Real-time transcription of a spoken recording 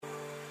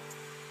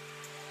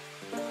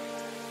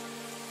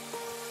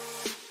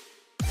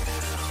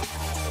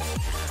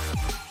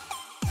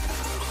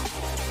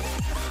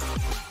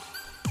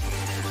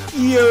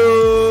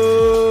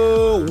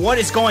Yo, what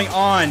is going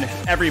on,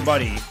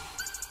 everybody?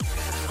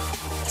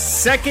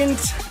 Second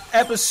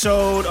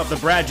episode of the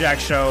Brad Jack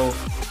Show.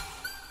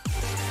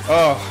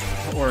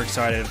 Oh, we're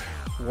excited.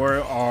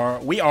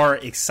 We are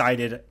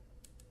excited.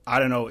 I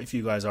don't know if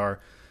you guys are.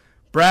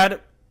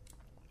 Brad,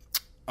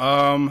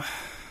 how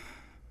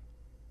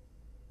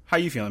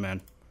you feeling, man?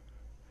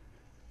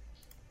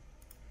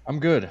 I'm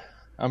good.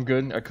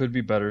 I could be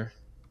better.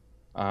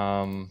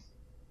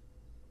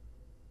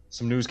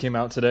 Some news came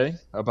out today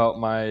about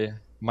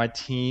my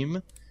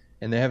team,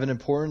 and they have an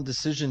important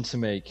decision to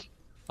make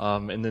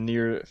in the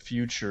near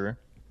future.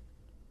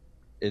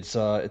 It's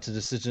a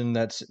decision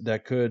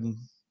that could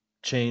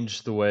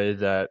change the way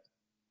that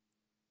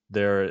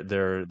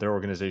their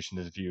organization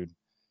is viewed,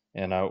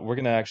 and we're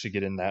gonna actually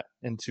get into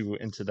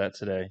that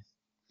today.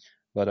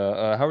 But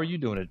how are you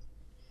doing it?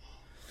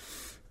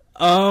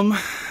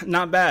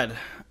 Not bad.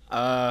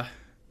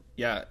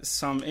 Yeah,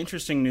 some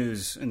interesting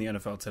news in the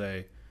NFL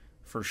today,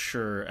 for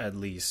sure, at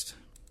least,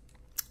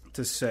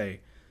 to say.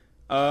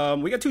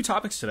 We got two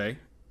topics today.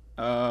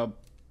 You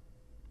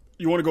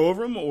want to go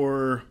over them,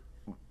 or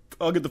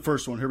I'll get the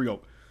first one. Here we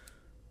go.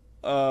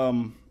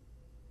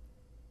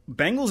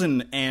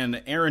 Bengals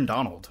and Aaron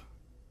Donald.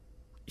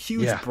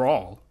 Huge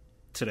brawl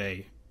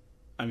today.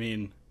 I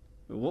mean,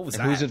 what was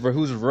that?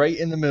 Who's right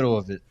in the middle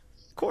of it?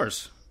 Of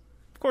course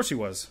he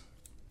was.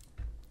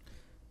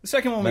 The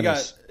second one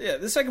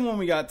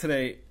we got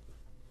today.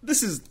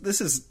 This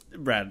is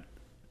Brad.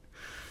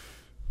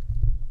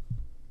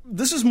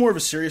 This is more of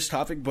a serious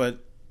topic,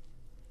 but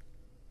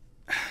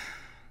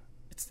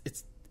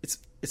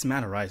it's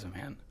Matt Ariza,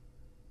 man.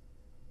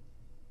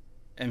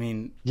 I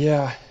mean,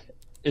 yeah,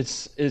 it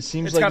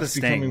seems like it's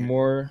becoming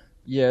more.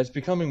 Yeah, it's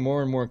becoming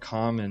more and more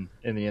common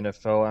in the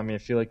NFL. I mean, I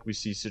feel like we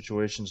see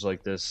situations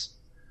like this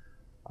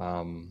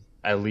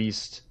at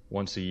least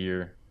once a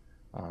year,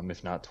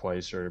 if not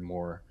twice or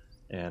more.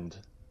 And,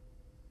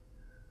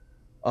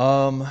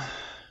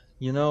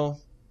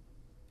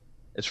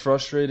 it's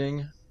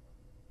frustrating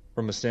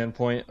from a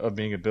standpoint of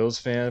being a Bills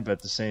fan, but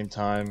at the same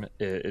time,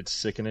 it's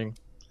sickening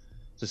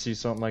to see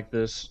something like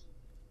this.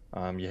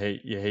 You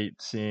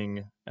hate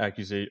seeing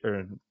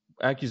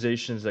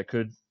accusations that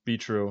could be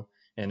true,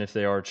 and if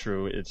they are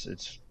true,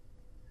 it's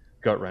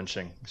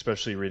gut-wrenching,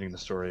 especially reading the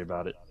story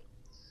about it.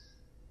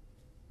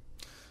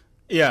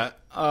 Yeah,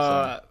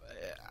 I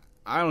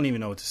don't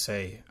even know what to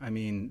say. I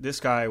mean, this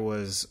guy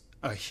was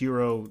a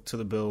hero to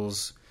the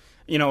Bills.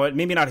 You know what?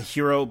 Maybe not a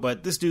hero,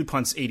 but this dude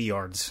punts 80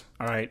 yards.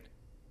 All right.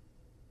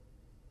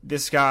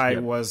 This guy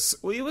was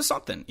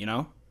something, you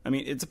know? I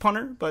mean, it's a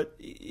punter, but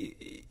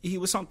he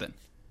was something.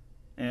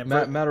 And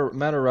Matt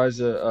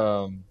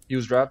Ariza, he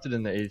was drafted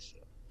in the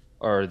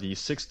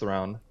 6th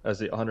round as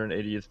the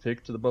 180th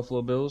pick to the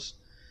Buffalo Bills.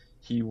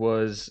 He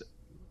was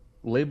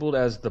labeled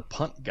as the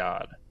punt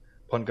god.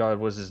 Punt god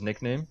was his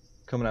nickname.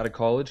 Coming out of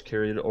college,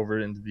 carried it over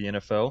into the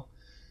NFL.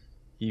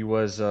 He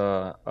was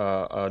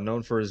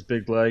known for his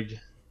big leg.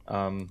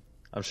 I'm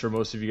sure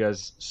most of you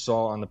guys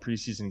saw on the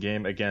preseason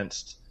game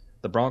against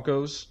the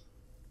Broncos.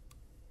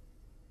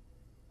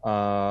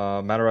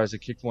 Matt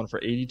Ariza kicked one for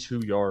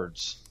 82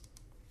 yards.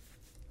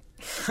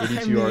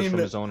 82 yards from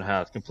his own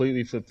half.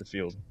 Completely flipped the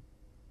field.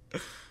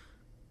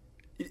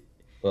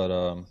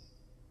 But,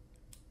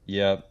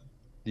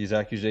 these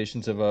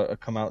accusations have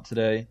come out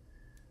today.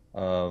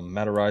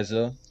 Matt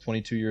Ariza,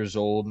 22 years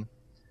old,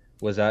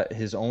 was at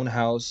his own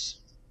house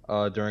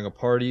during a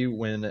party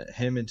when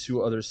him and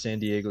two other San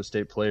Diego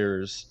State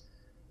players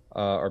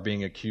are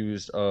being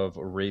accused of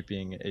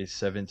raping a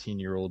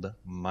 17-year-old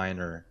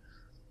minor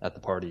at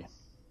the party.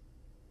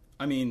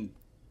 I mean,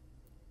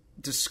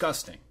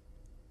 disgusting.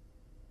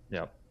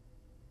 Yeah.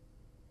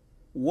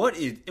 What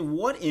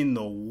in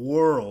the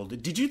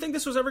world? Did you think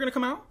this was ever going to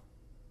come out?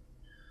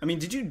 I mean,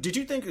 did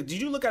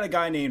you look at a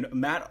guy named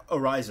Matt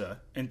Ariza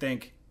and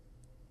think,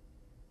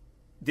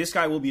 this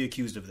guy will be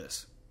accused of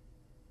this?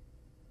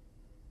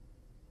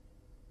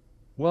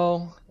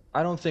 Well,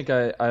 I don't think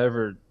I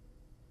ever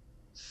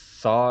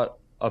thought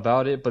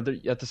about it, but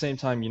at the same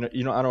time, I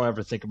don't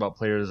ever think about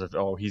players of,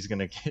 he's going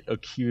to get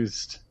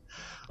accused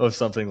of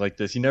something like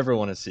this. You never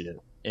want to see it,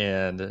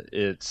 and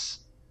it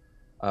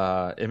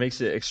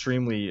makes it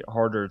extremely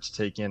harder to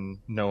take in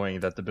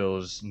knowing that the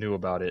Bills knew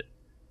about it,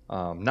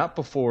 not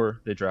before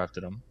they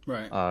drafted him.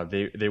 Right.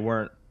 They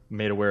weren't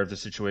made aware of the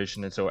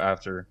situation until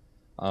after.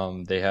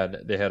 They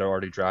had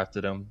already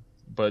drafted him,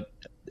 but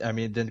I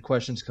mean, then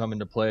questions come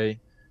into play.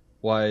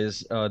 Why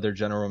is their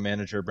general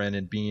manager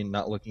Brandon Beane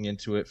not looking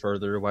into it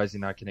further? Why is he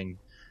not getting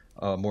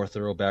a more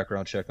thorough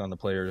background check on the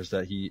players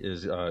that he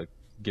is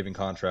giving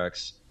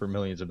contracts for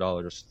millions of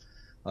dollars?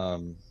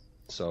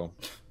 So,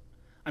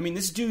 I mean,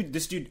 this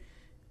dude,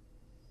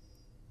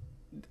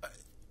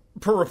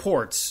 per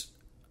reports,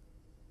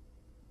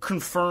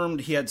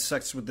 confirmed he had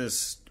sex with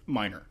this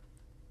minor.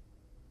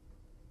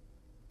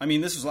 I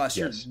mean, this was last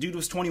year. Dude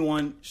was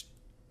 21.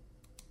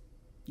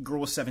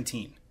 Girl was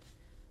 17.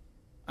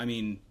 I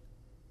mean,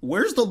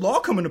 where's the law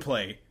come into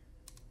play?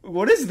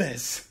 What is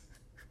this?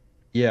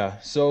 Yeah,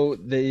 so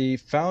they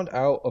found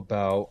out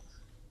about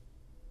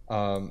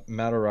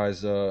Matt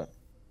Ariza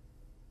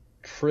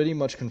pretty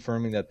much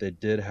confirming that they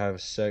did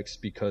have sex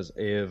because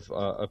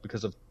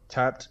of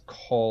tapped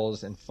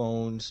calls and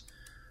phones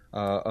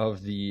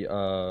of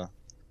the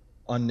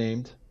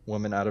unnamed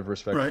woman out of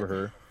respect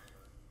for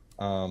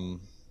her.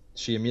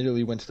 She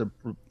immediately went to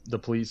the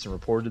police and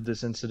reported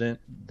this incident.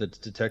 The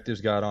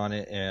detectives got on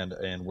it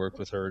and worked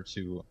with her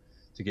to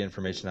get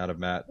information out of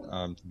Matt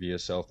via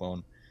cell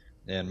phone.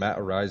 And Matt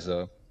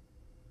Ariza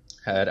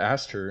had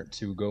asked her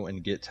to go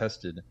and get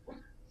tested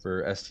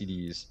for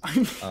STDs.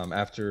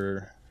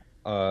 After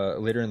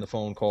later in the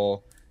phone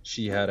call,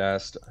 she had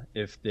asked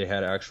if they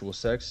had actual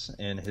sex,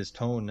 and his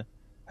tone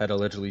had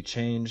allegedly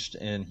changed,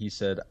 and he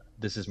said,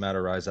 "This is Matt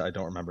Ariza. I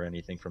don't remember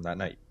anything from that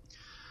night."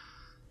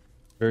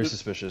 Very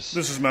suspicious.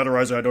 This is Matt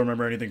Ariza. I don't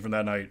remember anything from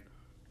that night.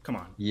 Come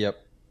on.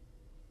 Yep.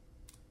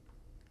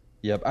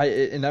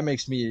 And that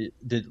makes me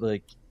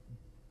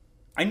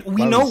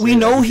we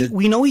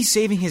know he's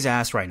saving his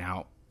ass right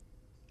now.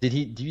 Do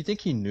you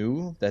think he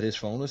knew that his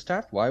phone was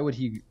tapped? Why would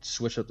he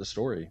switch up the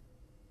story?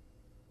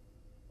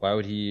 Why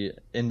would he,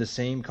 in the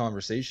same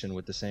conversation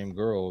with the same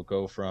girl,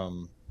 go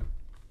from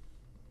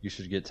 "you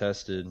should get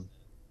tested"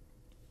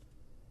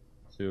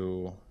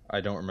 to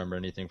 "I don't remember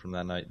anything from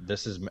that night"?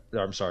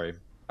 I'm sorry.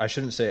 I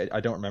shouldn't say "I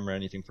don't remember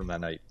anything from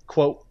that night."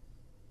 Quote,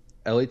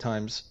 LA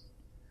Times,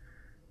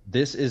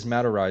 "This is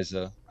Matt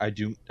Ariza. I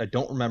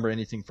don't remember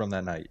anything from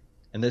that night."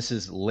 And this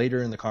is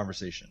later in the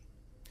conversation.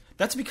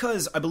 That's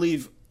because I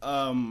believe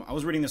I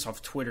was reading this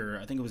off Twitter.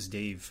 I think it was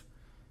Dave.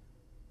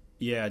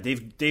 Yeah,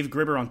 Dave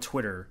Gribber on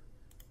Twitter.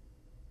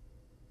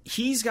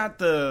 He's got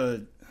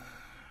the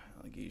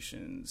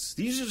allegations.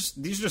 These are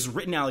just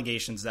written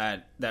allegations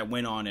that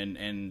went on,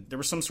 and there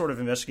was some sort of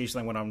investigation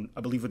that went on,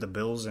 I believe, with the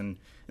Bills and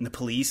the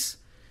police.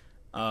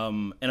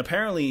 And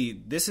apparently,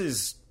 this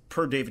is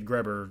per David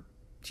Gribber.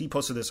 He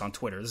posted this on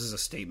Twitter. This is a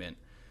statement.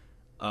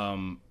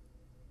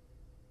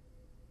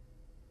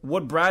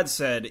 What Brad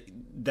said,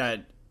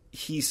 that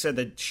he said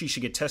that she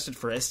should get tested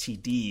for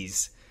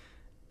STDs,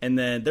 and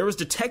then there was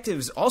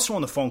detectives also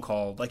on the phone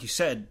call, like you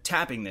said,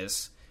 tapping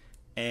this,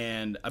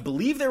 and I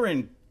believe they were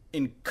in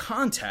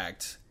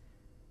contact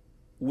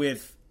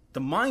with the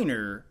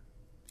minor,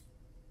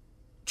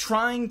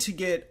 trying to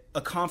get a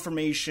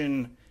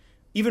confirmation,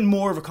 even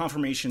more of a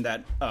confirmation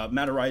that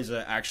Matt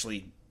Ariza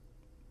actually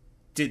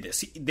did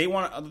this. They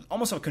want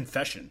almost a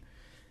confession.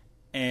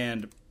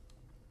 And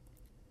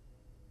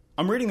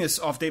I'm reading this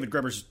off David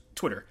Gribber's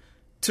Twitter.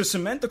 To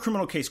cement the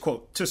criminal case,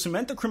 quote, "To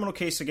cement the criminal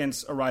case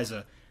against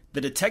Ariza,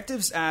 the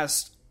detectives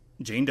asked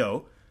Jane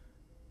Doe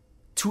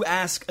to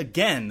ask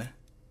again,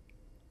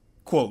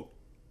 quote,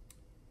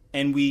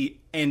 and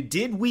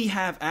did we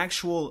have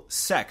actual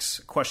sex,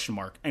 question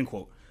mark, end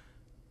quote.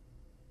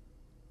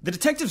 The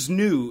detectives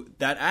knew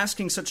that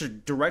asking such a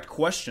direct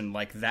question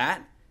like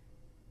that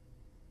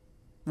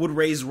would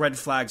raise red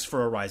flags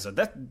for Ariza.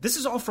 This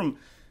is all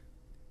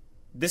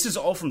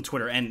from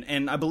Twitter,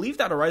 and I believe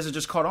that Ariza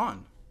just caught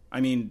on. I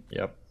mean,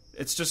 yep.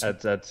 It's just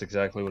that's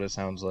exactly what it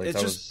sounds like.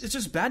 It's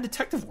just bad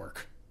detective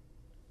work.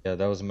 Yeah,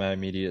 that was my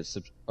immediate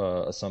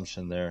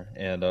assumption there.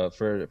 And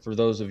for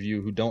those of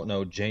you who don't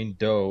know, Jane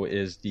Doe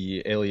is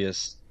the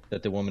alias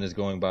that the woman is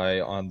going by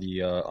on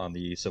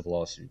the civil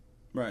lawsuit.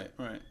 Right.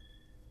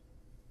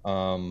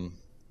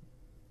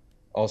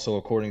 Also,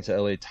 according to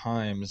LA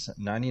Times,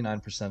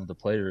 99% of the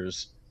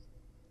players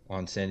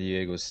on San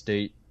Diego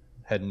State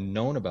had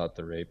known about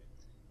the rape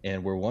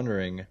and were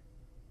wondering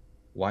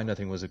why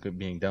nothing was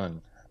being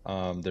done.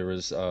 There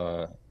was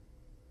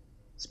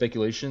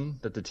speculation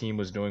that the team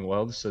was doing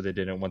well, so they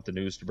didn't want the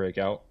news to break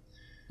out.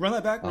 Run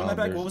that back.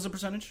 What was the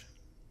percentage?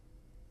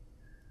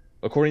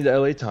 According to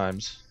LA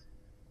Times,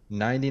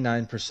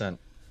 99%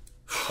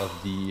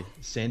 of the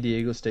San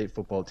Diego State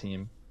football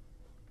team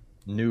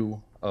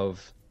knew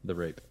of the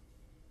rape.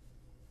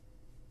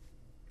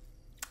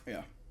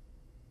 Yeah.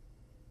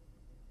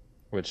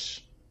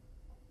 Which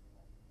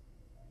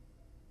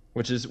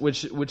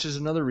is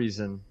another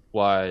reason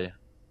why.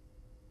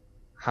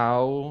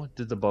 How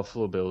did the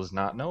Buffalo Bills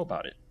not know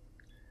about it?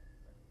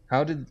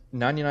 How did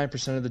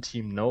 99% of the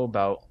team know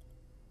about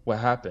what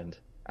happened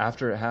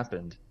after it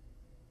happened?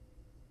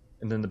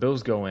 And then the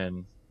Bills go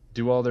in,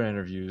 do all their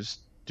interviews,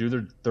 do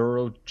their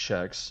thorough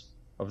checks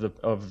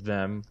of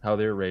them, how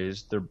they were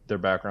raised, their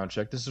background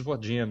check. This is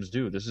what GMs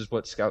do. This is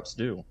what scouts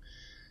do.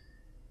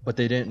 But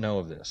they didn't know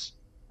of this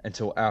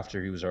until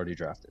after he was already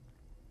drafted.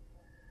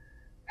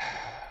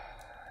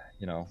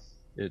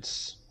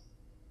 It's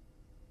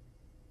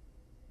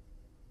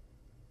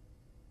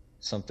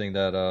something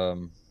that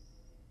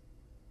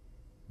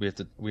we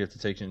have to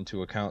take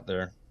into account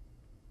there.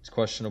 It's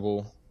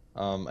questionable.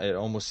 It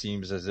almost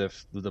seems as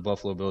if the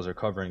Buffalo Bills are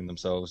covering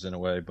themselves in a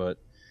way, but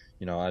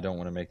I don't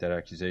want to make that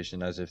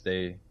accusation as if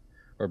they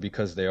or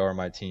because they are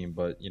my team,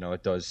 but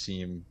it does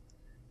seem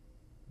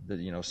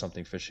that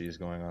something fishy is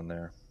going on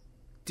there.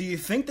 Do you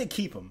think they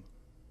keep him?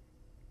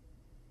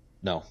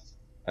 No,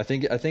 I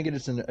think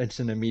it's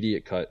an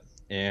immediate cut,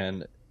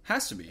 and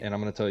has to be. And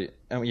I'm going to tell you,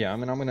 I'm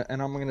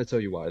going to tell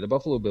you why. The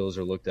Buffalo Bills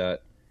are looked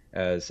at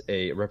as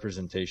a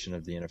representation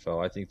of the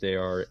NFL. I think they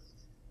are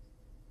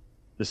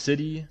the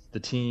city, the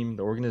team,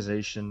 the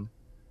organization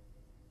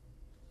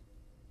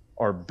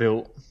are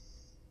built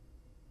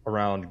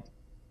around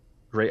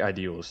great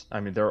ideals. I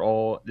mean, they're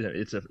all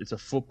it's a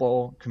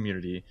football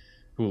community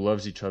who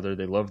loves each other.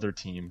 They love their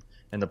team,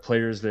 and the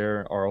players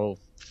there are all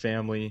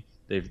family.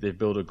 They've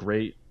built a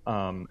great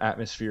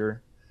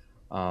atmosphere.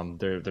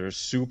 They're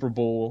Super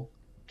Bowl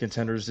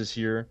contenders this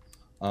year.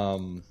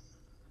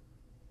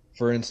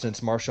 For instance,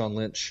 Marshawn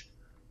Lynch,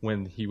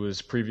 when he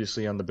was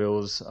previously on the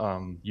Bills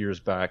years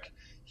back,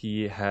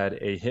 he had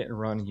a hit and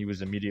run. He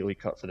was immediately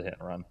cut for the hit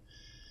and run.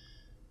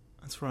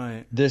 That's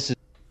right. This is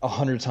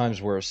 100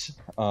 times worse.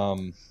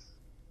 I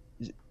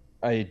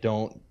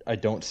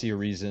don't see a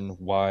reason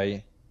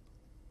why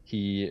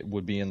he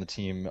would be in the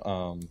team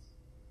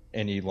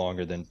any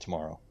longer than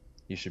tomorrow.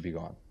 He should be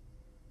gone.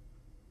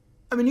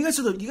 I mean, you guys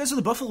are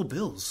the Buffalo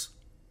Bills.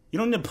 You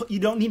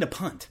don't need to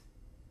punt,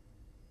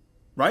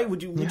 right?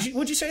 Would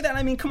you say that?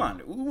 I mean, come on.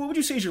 What would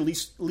you say is your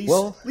least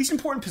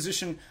important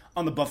position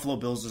on the Buffalo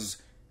Bills'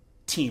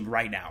 team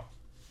right now?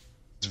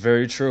 It's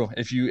very true.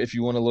 If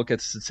you want to look at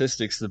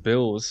statistics, the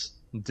Bills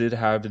did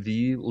have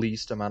the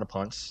least amount of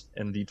punts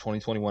in the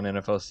 2021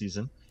 NFL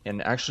season,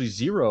 and actually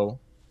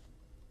zero.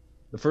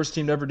 The first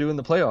team to ever do in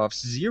the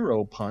playoffs,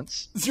 0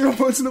 punts. 0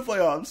 punts in the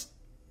playoffs.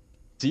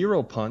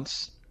 0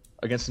 punts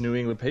against the New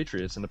England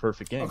Patriots in the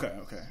perfect game. Okay.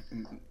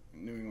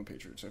 New England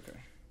Patriots. Okay.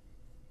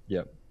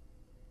 Yep.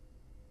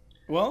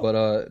 Well,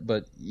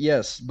 but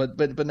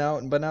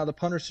now the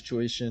punter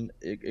situation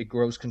it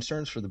grows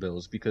concerns for the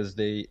Bills because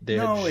they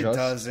no, had just... it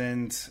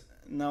doesn't.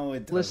 No,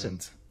 it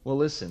doesn't.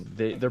 Listen.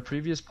 Their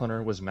previous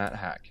punter was Matt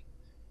Hack,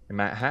 and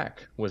Matt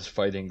Hack was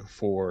fighting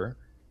for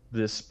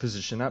this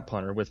position at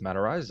punter with Matt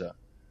Ariza,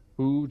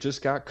 who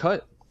just got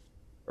cut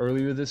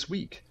earlier this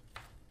week.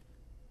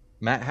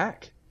 Matt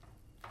Hack.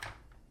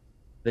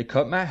 They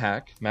cut Matt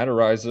Hack. Matt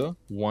Ariza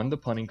won the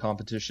punting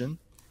competition,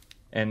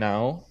 and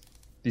now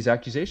these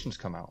accusations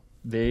come out.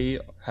 They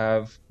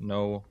have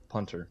no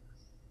punter.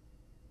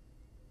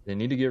 They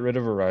need to get rid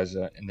of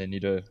Ariza, and they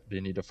need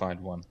to find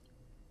one.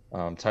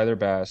 Tyler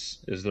Bass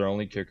is their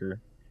only kicker,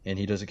 and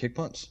he doesn't kick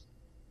punts,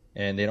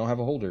 and they don't have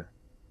a holder.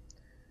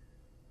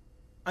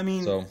 I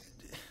mean, so,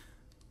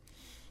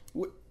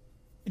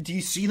 do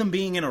you see them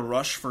being in a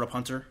rush for a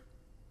punter?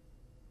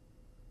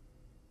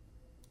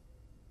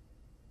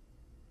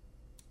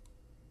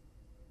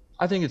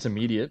 I think it's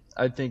immediate.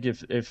 I think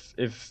if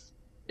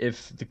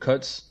the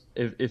cuts,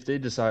 if they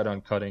decide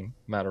on cutting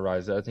Matt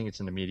Ariza, I think it's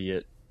an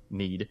immediate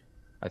need.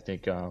 I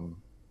think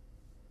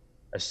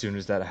as soon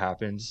as that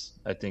happens,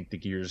 I think the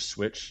gears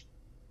switch,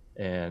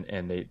 and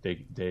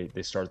they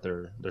start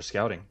their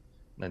scouting,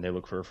 and they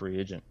look for a free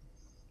agent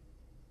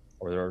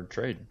or a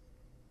trade.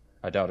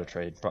 I doubt a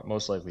trade,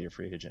 most likely a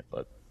free agent,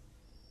 but.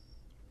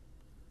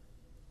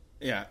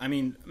 Yeah, I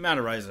mean, Matt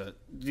Ariza,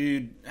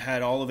 dude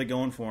had all of it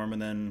going for him,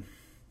 and then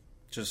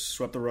just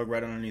swept the rug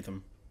right underneath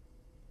him.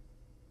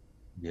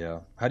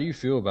 Yeah. How do you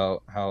feel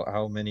about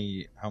how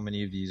many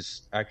of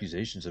these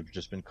accusations have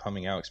just been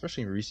coming out,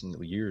 especially in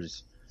recent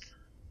years?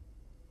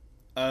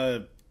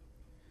 Wait,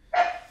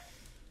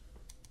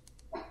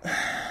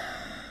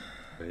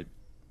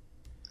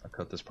 I'll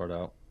cut this part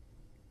out.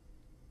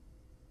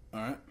 All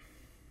right.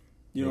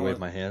 You know, wave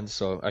my hands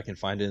so I can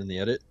find it in the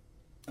edit.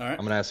 All right.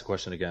 I'm gonna ask the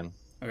question again.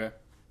 Okay.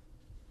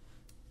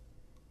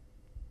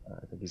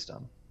 I think he's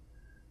done.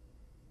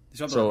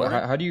 So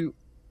how do you?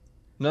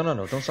 No,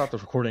 don't stop the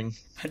recording.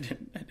 I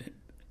didn't.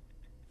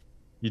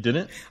 You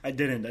didn't? I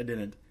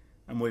didn't.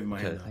 I'm waving my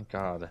hand. Thank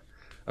God.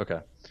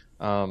 Okay.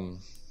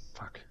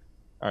 Fuck.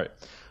 All right.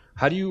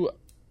 How do you?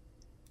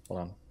 Hold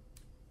on.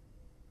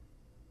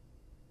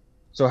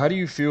 So how do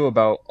you feel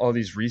about all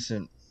these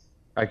recent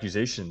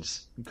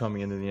accusations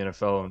coming into the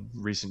NFL in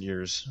recent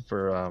years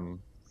for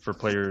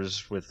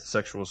players with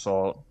sexual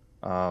assault,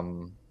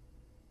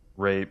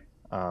 rape,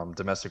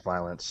 domestic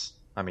violence?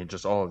 I mean,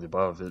 just all of the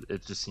above.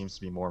 It just seems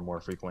to be more and more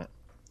frequent.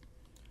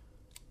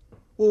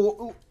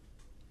 Well,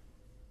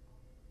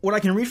 what I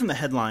can read from the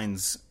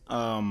headlines,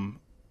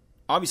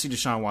 obviously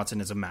Deshaun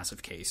Watson is a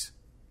massive case.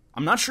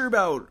 I'm not sure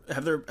about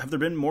have there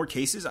been more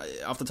cases?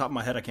 Off the top of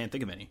my head, I can't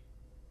think of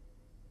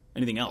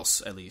anything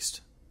else, at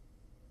least.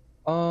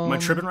 Am I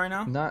tripping right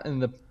now? Not in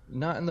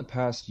the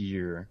past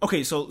year.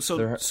 Okay, so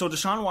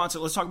Deshaun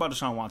Watson. Let's talk about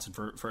Deshaun Watson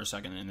for a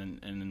second,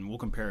 and then we'll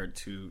compare it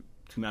to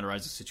Matt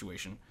Ariza's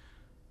situation.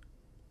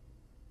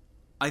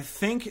 I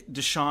think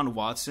Deshaun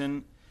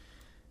Watson,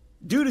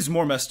 dude, is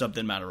more messed up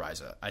than Matt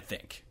Ariza, I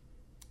think.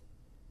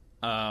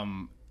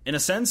 In a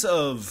sense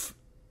of,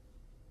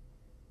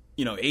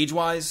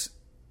 age-wise,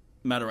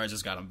 Matt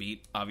Ariza's got him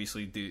beat.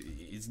 Obviously, dude,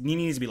 he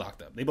needs to be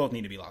locked up. They both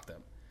need to be locked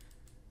up.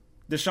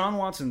 Deshaun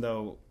Watson,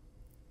 though,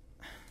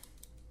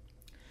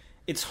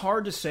 it's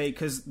hard to say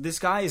because this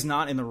guy is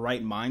not in the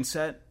right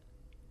mindset.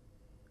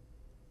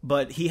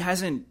 But he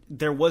hasn't.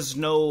 There was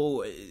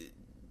no.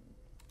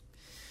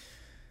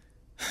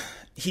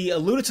 He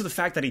alluded to the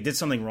fact that he did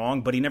something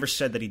wrong, but he never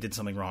said that he did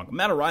something wrong.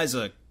 Matt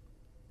Ariza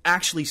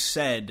actually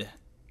said,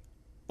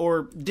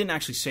 or didn't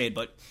actually say it,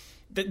 but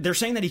they're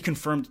saying that he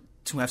confirmed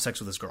to have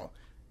sex with this girl.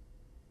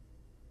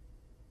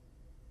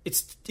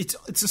 it's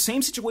the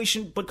same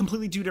situation, but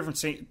completely two different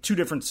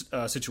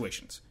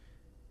situations.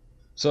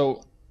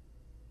 So,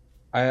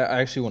 I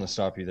actually want to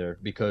stop you there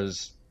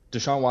because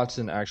Deshaun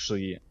Watson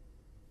actually,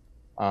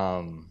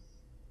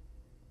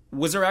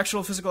 was there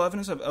actual physical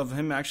evidence of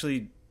him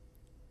actually?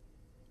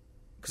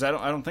 Because I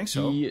don't think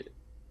so.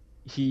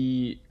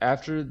 He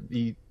after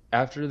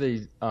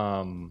they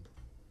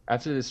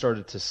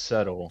started to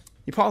settle,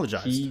 He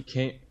apologized.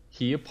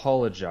 He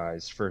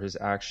apologized for his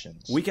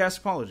actions. Weak ass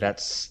apology.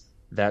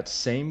 That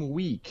same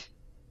week,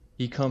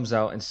 he comes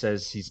out and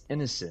says he's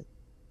innocent.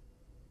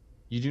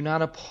 You do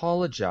not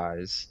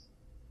apologize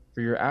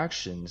for your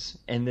actions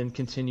and then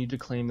continue to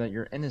claim that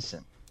you're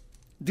innocent.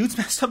 Dude's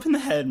messed up in the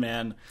head,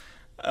 man.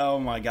 Oh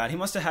my god, he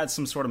must have had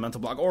some sort of mental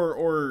block,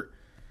 or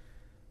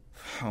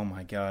oh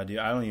my god, dude,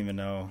 I don't even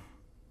know.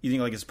 You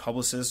think like his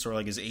publicist or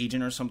like his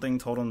agent or something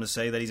told him to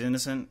say that he's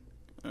innocent,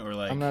 or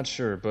like I'm not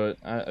sure, but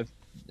the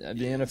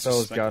NFL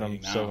has got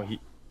him so he.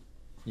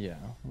 Yeah,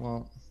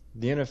 well,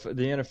 the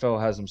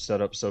NFL has him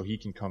set up so he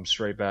can come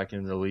straight back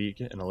into the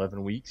league in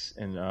 11 weeks.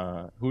 And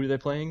who are they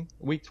playing?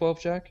 Week 12,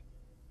 Jack?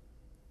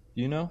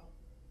 Do you know?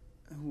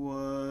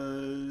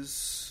 I'm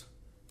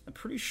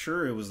pretty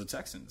sure it was the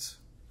Texans.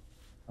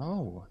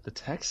 Oh, the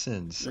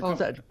Texans. They're coming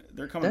that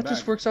back.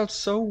 just works out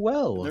so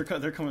well.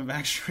 They're coming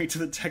back straight to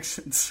the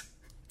Texans.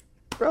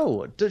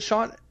 Bro,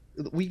 Deshaun,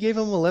 we gave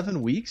him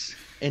 11 weeks,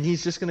 and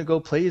he's just going to go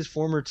play his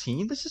former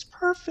team? This is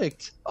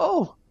perfect.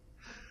 Oh,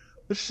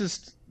 let's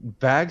just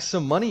bag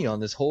some money on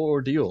this whole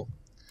ordeal.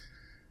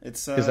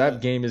 It's because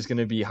that game is going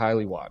to be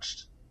highly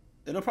watched.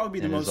 It'll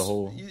probably be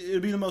it'll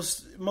be the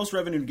most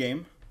revenued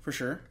game for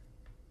sure.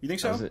 You think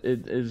so?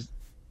 It is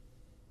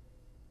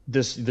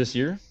this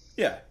year?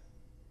 Yeah.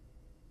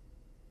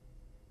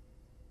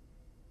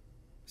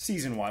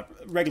 Season-wide,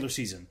 regular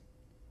season.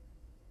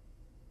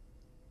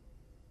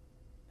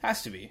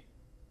 Has to be.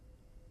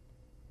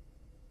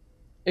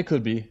 It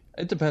could be.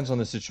 It depends on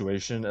the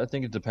situation. I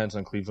think it depends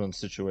on Cleveland's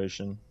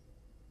situation.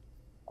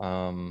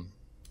 Think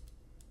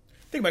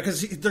about it,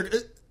 because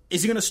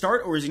is he going to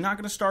start or is he not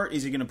going to start?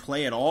 Is he going to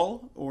play at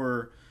all?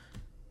 Or,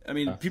 I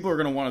mean, people are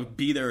going to want to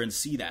be there and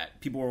see that.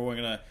 People are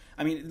going to.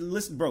 I mean,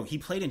 listen, bro. He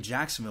played in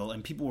Jacksonville,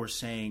 and people were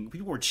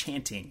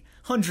chanting,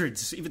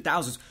 hundreds, even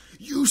thousands.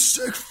 You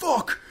sick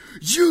fuck!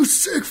 You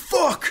sick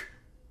fuck!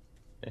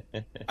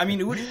 I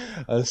mean,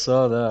 I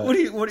saw that.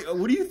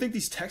 What do you think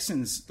these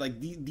Texans,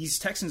 like these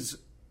Texans,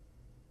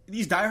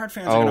 these diehard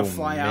fans are going to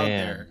fly out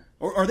there?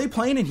 Or are they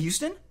playing in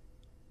Houston?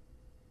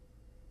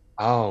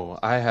 Oh,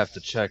 I have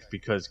to check,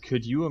 because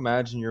could you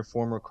imagine your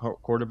former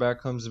quarterback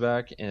comes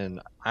back?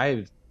 And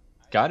I've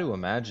got to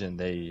imagine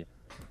they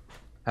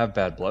have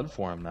bad blood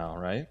for him now,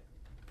 right?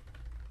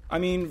 I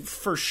mean,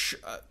 for sure.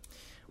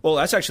 Well,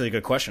 that's actually a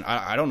good question.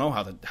 I don't know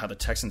how the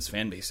Texans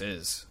fan base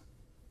is.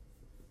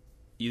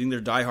 You think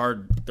they're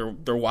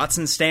diehard? They're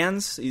Watson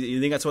stans? You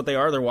think that's what they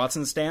are? They're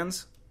Watson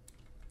stans?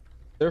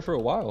 There for a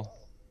while.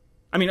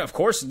 I mean, of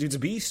course, the dude's a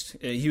beast.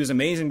 He was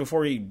amazing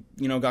before he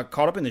got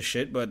caught up in this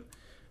shit. But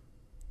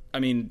I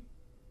mean,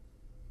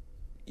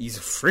 he's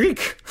a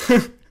freak.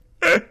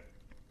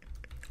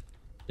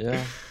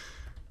 Yeah.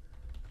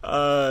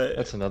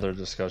 That's another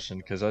discussion,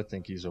 because I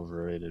think he's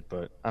overrated,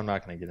 but I'm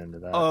not going to get into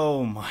that.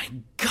 Oh my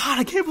god,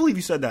 I can't believe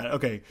you said that.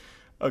 Okay.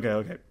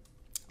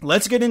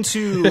 Let's get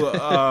into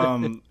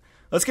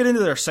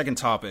our second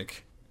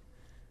topic.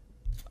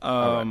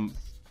 Right.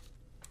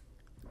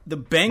 The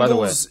Bengals. By the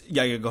way,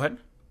 yeah, go ahead.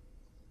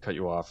 Cut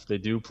you off. They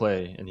do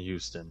play in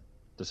Houston,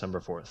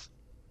 December 4th.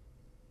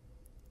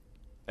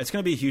 It's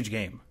going to be a huge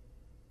game.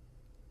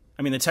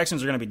 I mean, the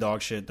Texans are going to be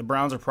dog shit. The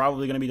Browns are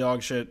probably going to be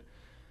dog shit.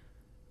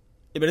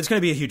 But it's going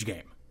to be a huge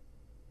game.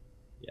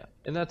 Yeah,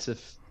 and that's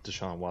if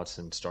Deshaun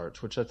Watson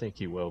starts, which I think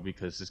he will,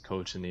 because his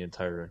coach and the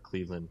entire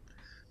Cleveland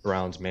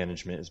Browns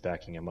management is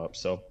backing him up.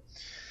 So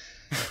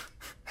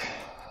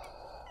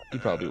he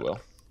probably will.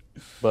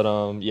 But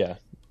yeah,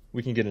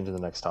 we can get into the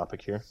next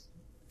topic here.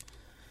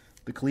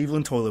 The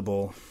Cleveland Toilet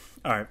Bowl.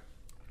 All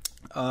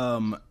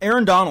right.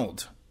 Aaron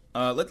Donald.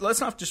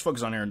 Let's not just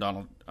focus on Aaron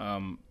Donald,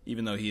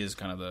 even though he is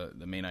kind of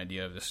the main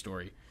idea of this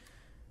story.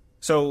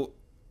 So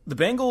the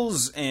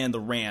Bengals and the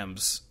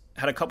Rams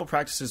had a couple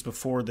practices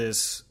before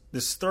this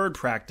third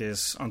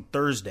practice on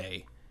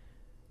Thursday,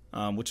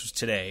 which was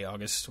today,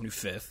 August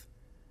 25th,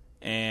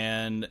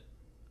 and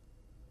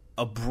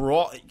a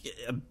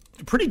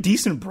pretty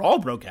decent brawl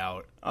broke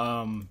out.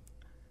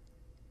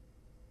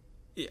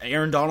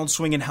 Aaron Donald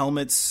swinging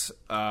helmets,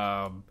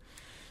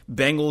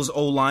 Bengals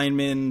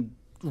O-linemen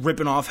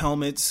ripping off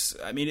helmets.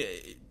 I mean,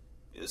 it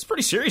was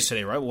pretty serious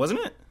today, right? Wasn't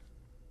it?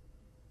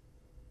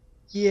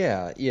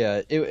 Yeah.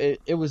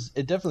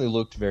 It definitely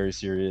looked very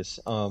serious.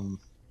 From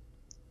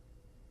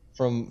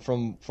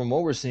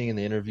what we're seeing in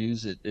the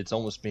interviews, it's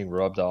almost being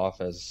rubbed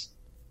off as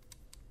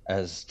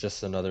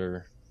just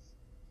another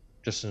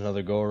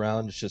go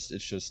around. It's just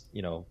just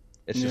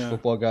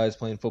football guys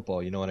playing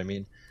football. You know what I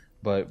mean?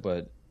 But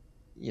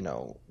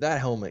that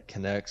helmet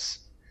connects.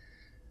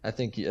 I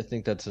think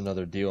that's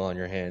another deal on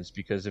your hands,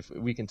 because if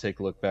we can take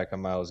a look back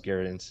on Myles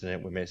Garrett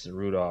incident with Mason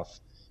Rudolph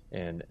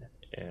and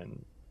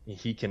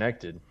he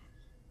connected,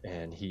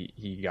 and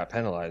he got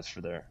penalized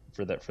for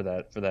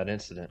that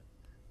incident.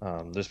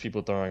 There's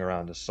people throwing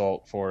around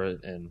assault for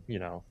it, and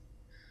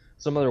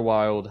some other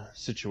wild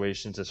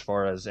situations as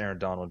far as Aaron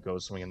Donald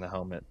goes swinging the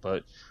helmet.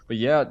 But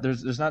yeah,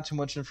 there's not too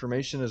much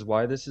information as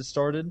why this has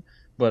started.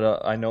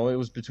 But I know it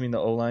was between the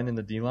O-line and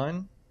the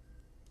D-line.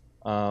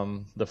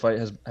 The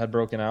fight had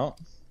broken out,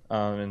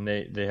 and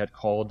they had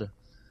called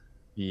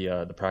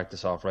the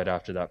practice off right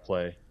after that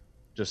play,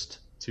 just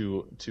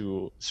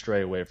to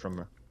stray away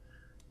from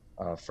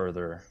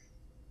further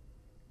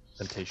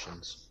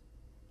temptations.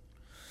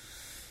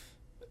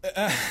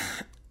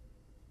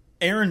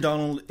 Aaron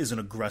Donald is an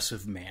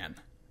aggressive man.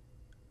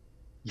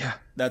 Yeah.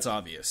 That's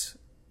obvious.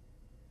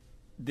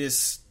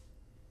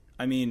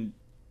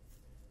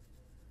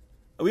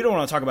 We don't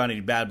want to talk about any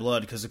bad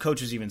blood because the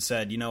coaches even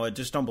said, you know what,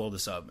 just don't blow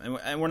this up.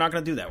 And we're not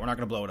going to do that. We're not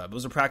going to blow it up. It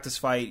was a practice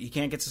fight. He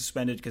can't get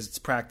suspended because it's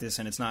practice,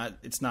 and it's not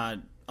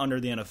under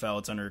the NFL.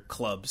 It's under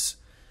clubs.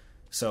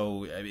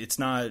 So it's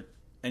not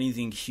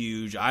anything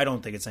huge. I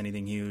don't think it's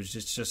anything huge.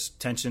 It's just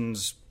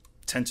tensions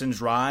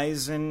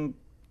rise, and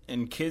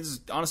kids,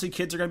 honestly,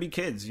 kids are going to be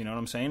kids. You know what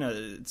I'm saying?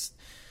 It's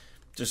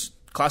just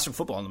classic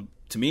football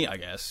to me, I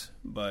guess.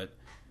 But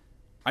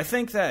I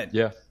think that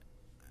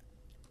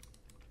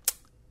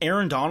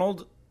Aaron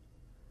Donald,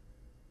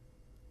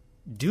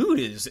 dude,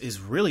 is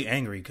really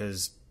angry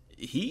because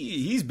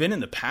he's been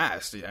in the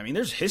past. I mean,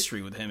 there's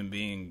history with him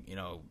being,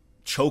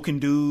 choking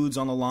dudes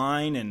on the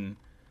line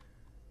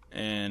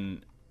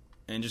and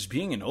just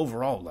being an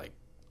overall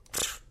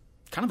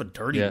kind of a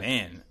dirty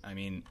man. I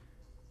mean,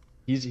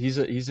 he's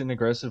an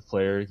aggressive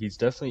player. He's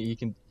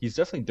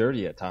definitely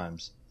dirty at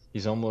times.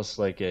 He's almost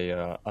like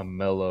a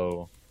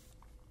mellow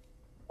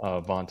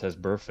Vontaze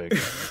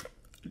Burfict.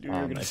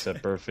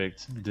 Except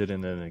Burfict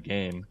didn't in the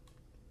game.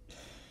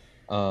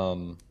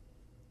 But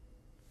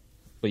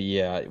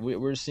yeah,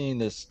 we're seeing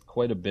this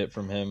quite a bit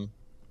from him.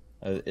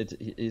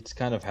 It's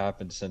kind of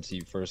happened since he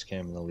first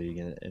came in the league,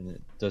 and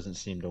it doesn't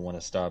seem to want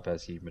to stop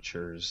as he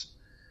matures.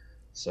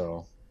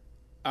 So,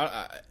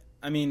 I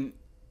mean,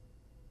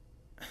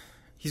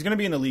 he's going to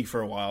be in the league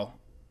for a while,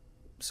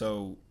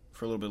 so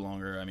for a little bit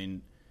longer. I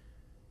mean,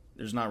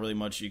 there's not really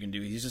much you can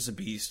do. He's just a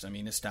beast. I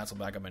mean, his stats will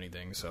back up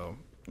anything. So,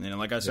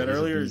 like I said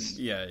earlier,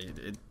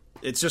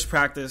 it's just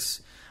practice.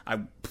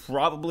 I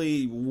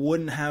probably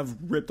wouldn't have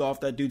ripped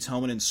off that dude's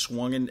helmet and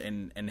swung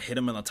and hit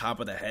him on the top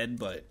of the head,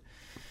 but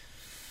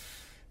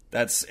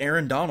that's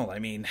Aaron Donald. I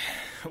mean,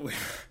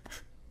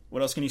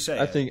 what else can you say?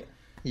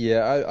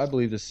 I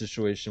believe this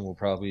situation will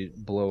probably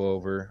blow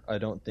over. I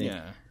don't think.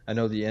 Yeah. I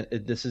know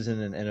this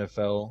isn't an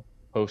NFL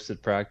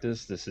hosted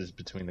practice. This is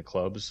between the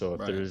clubs. So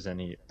if there's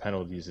any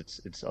penalties,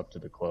 it's up to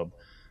the club.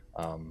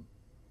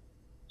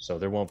 So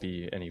there won't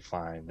be any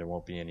fine. There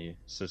won't be any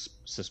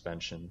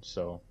suspension.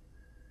 So,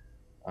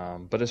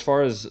 but as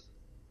far as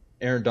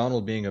Aaron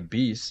Donald being a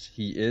beast,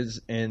 he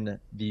is in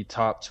the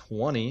top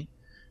 20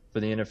 for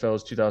the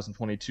NFL's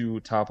 2022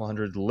 top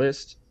 100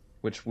 list,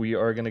 which we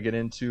are going to get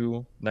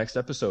into next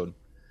episode.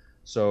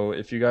 So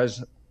if you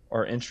guys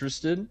are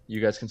interested,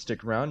 you guys can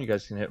stick around. You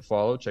guys can hit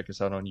follow. Check us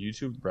out on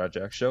YouTube, Brad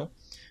Jack Show.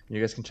 And you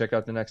guys can check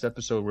out the next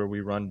episode where we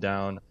run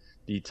down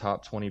the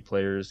top 20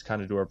 players,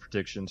 kind of do our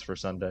predictions for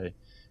Sunday,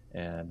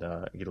 and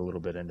get a little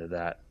bit into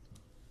that.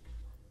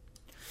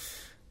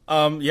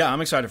 Yeah,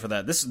 I'm excited for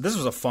that. This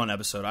was a fun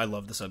episode. I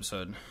love this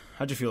episode.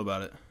 How'd you feel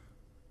about it?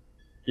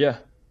 Yeah,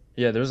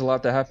 there's a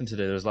lot that happened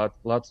today. There's a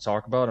lot to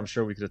talk about. I'm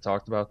sure we could have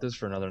talked about this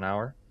for another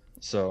hour.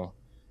 So,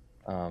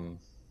 a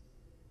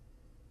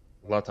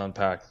lot to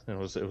unpack. It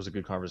was a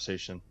good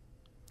conversation,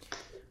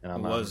 and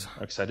I'm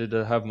excited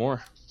to have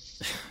more.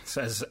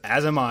 As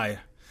am I.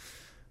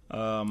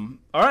 All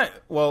right.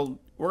 Well,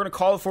 we're gonna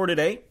call it for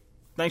today.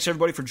 Thanks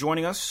everybody for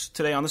joining us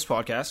today on this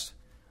podcast.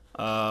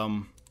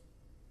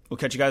 We'll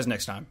catch you guys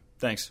next time.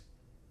 Thanks.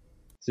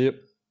 See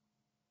you.